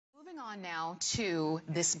On now to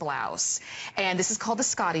this blouse, and this is called the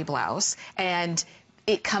Scotty blouse, and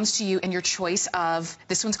it comes to you in your choice of,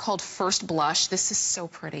 this one's called First Blush. This is so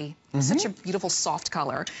pretty. Such a beautiful soft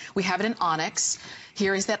color. We have it in onyx.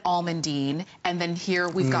 Here is that almondine, and then here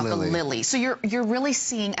we've got the lily. So you're really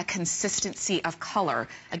seeing a consistency of color,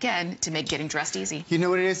 again, to make getting dressed easy. You know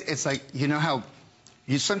what it is? It's like, you know how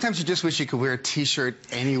sometimes you just wish you could wear a T-shirt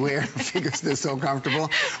anywhere because they're so comfortable.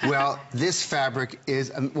 Well, this fabric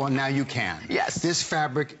is, well, now you can. Yes. This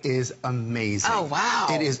fabric is amazing. Oh, wow.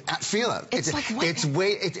 It is, feel it. It's like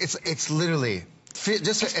weight. It's literally,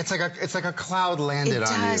 it's like a cloud landed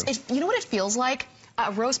on you. You know what it feels like?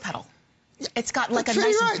 A rose petal. It's got like a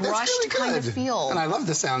nice brushed kind of feel. And I love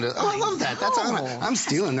the sound of it. Oh, I love that. I'm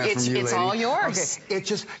stealing that from you, lady. It's all yours. Okay.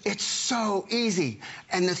 It's so easy.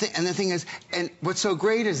 And the thing is, and what's so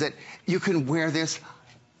great is that you can wear this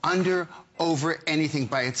under, over anything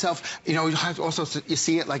by itself. You know, also you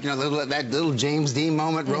see it like, you know, that little James Dean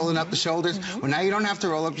moment, rolling up the shoulders. Well, now you don't have to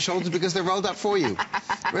roll up the shoulders because they're rolled up for you.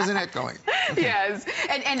 Where's the neck going? Okay. Yes,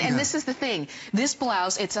 and this is the thing. This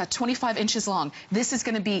blouse, it's 25 inches long. This is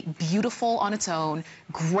going to be beautiful on its own,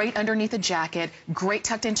 great underneath a jacket, great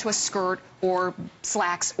tucked into a skirt or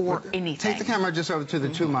slacks or anything. Take the camera just over to the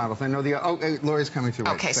two models. I know Lori's coming through.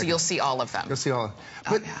 Okay, so you'll see all of them. You'll see all of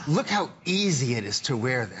them. But look how easy it is to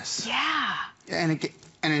wear this. Yeah. And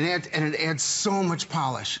it adds so much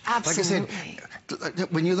polish. Absolutely. Like I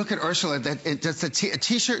said, when you look at Ursula, just a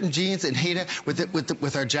T-shirt and jeans and Hida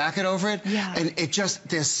with our jacket over it, and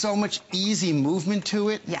there's so much easy movement to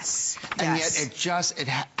it. Yes. And yet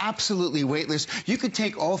it's absolutely weightless. You could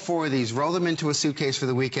take all four of these, roll them into a suitcase for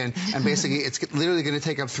the weekend, and basically it's literally going to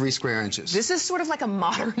take up 3 square inches. This is sort of like a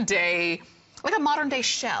modern day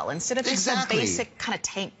shell instead of just a basic kind of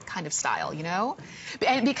tank kind of style, you know?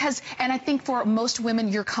 And I think for most women,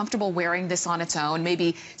 you're comfortable wearing this on its own,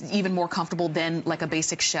 maybe even more comfortable than like a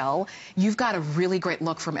basic shell. You've got a really great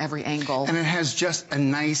look from every angle. And it has just a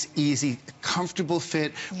nice, easy, comfortable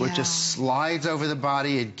fit where it just slides over the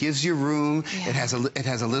body. It gives you room. It has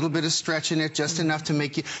a little bit of stretch in it, just enough to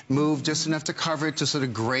make you move, just enough to cover it, to sort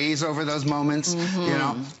of graze over those moments, you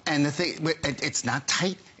know? And the thing, it's not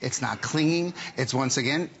tight. It's not clinging. It's, once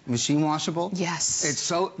again, machine washable. Yes.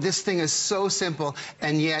 This thing is so simple,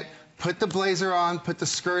 and yet put the blazer on, put the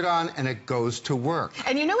skirt on, and it goes to work.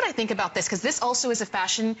 And you know what I think about this? Because this also is a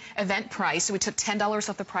fashion event price, so we took $10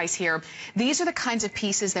 off the price here. These are the kinds of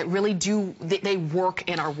pieces that really they work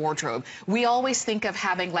in our wardrobe. We always think of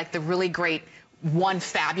having like the really great one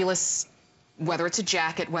fabulous, whether it's a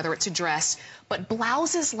jacket, whether it's a dress, but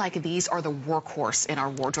blouses like these are the workhorse in our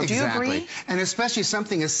wardrobe. Do you agree? And especially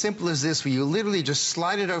something as simple as this, where you literally just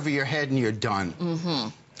slide it over your head and you're done.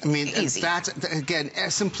 I mean, that's, again,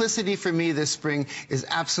 simplicity for me this spring is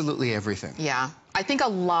absolutely everything. Yeah. I think a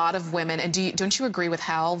lot of women, and don't you agree with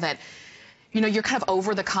Hal, that, you know, you're kind of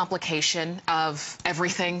over the complication of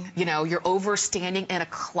everything. You know, you're over standing in a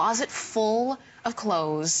closet full of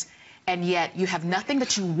clothes, and yet you have nothing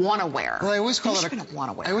that you want to wear. Well, I always call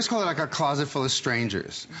it like a closet full of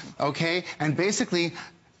strangers, okay? And basically,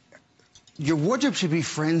 your wardrobe should be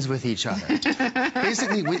friends with each other.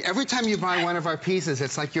 Basically, every time you buy one of our pieces,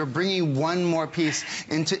 it's like you're bringing one more piece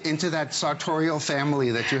into that sartorial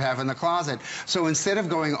family that you have in the closet. So instead of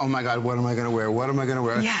going, oh my God, what am I going to wear? What am I going to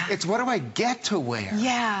wear? It's what do I get to wear?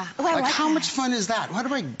 Yeah. Like how much fun is that? What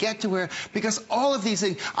do I get to wear? Because all of these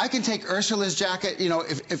things, I can take Ursula's jacket, you know,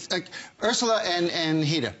 if like Ursula and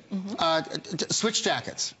Hida, switch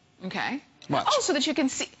jackets. Okay. Watch. Oh, so that you can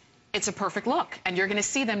see. It's a perfect look, and you're going to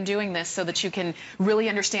see them doing this so that you can really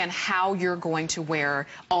understand how you're going to wear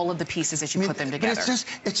all of the pieces as you put them together.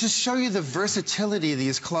 It's just show you the versatility of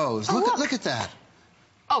these clothes. Oh, look at that.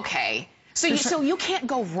 Okay. So you can't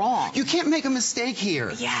go wrong. You can't make a mistake here.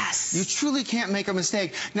 Yes. You truly can't make a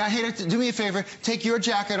mistake. Now, Hida, do me a favor. Take your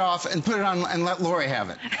jacket off and put it on and let Lori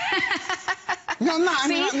have it. No, I'm not.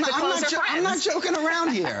 I'm not joking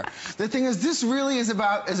around here. The thing is, this really is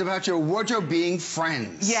about your wardrobe being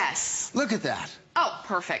friends. Yes. Look at that. Oh,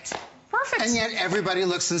 perfect. Perfect. And yet everybody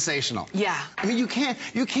looks sensational. Yeah. I mean, you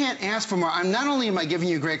can't ask for more. Not only am I giving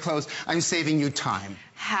you great clothes, I'm saving you time.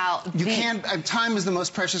 Hal, time is the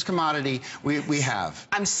most precious commodity we have.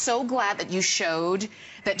 I'm so glad that you showed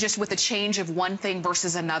that just with the change of one thing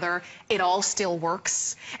versus another, it all still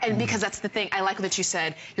works. And because that's the thing, I like that you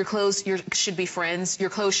said, your clothes should be friends.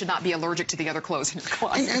 Your clothes should not be allergic to the other clothes in your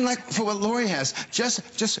closet. And like for what Lori has,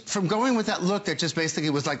 just from going with that look that just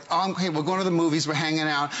basically was like, oh, okay, we're going to the movies, we're hanging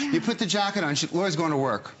out. You put the jacket on, Lori's going to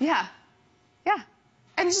work. Yeah. Yeah.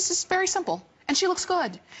 And it's just very simple. and she looks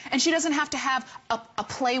good. And she doesn't have to have a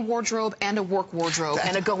play wardrobe and a work wardrobe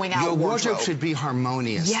and a going out wardrobe. Your wardrobe should be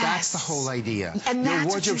harmonious. Yes. That's the whole idea. And your that's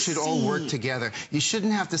wardrobe what you should all work see. together. You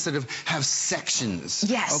shouldn't have to sort of have sections.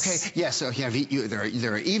 Yes. Okay. Yes. So you have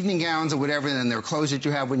there are evening gowns or whatever, and then there are clothes that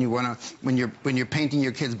you have when you're painting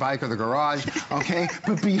your kid's bike or the garage. Okay.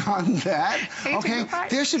 But beyond that, okay,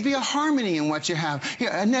 there should be a harmony in what you have.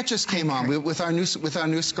 Here, Annette just came on with our new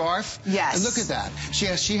scarf. Yes. And look at that. She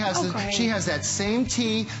has that same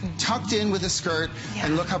tee tucked in with a skirt,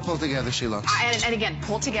 and look how pulled together she looks. And again,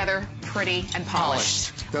 pulled together, pretty and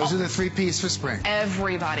polished. Those are the 3Ps for spring.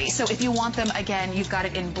 Everybody. So if you want them, again, you've got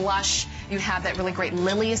it in blush. You have that really great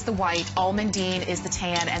lily is the white, almondine is the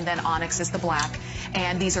tan, and then onyx is the black.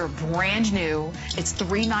 And these are brand new. It's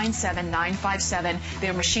 $397,957.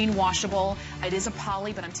 They're machine washable. It is a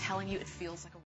poly, but I'm telling you, it feels like a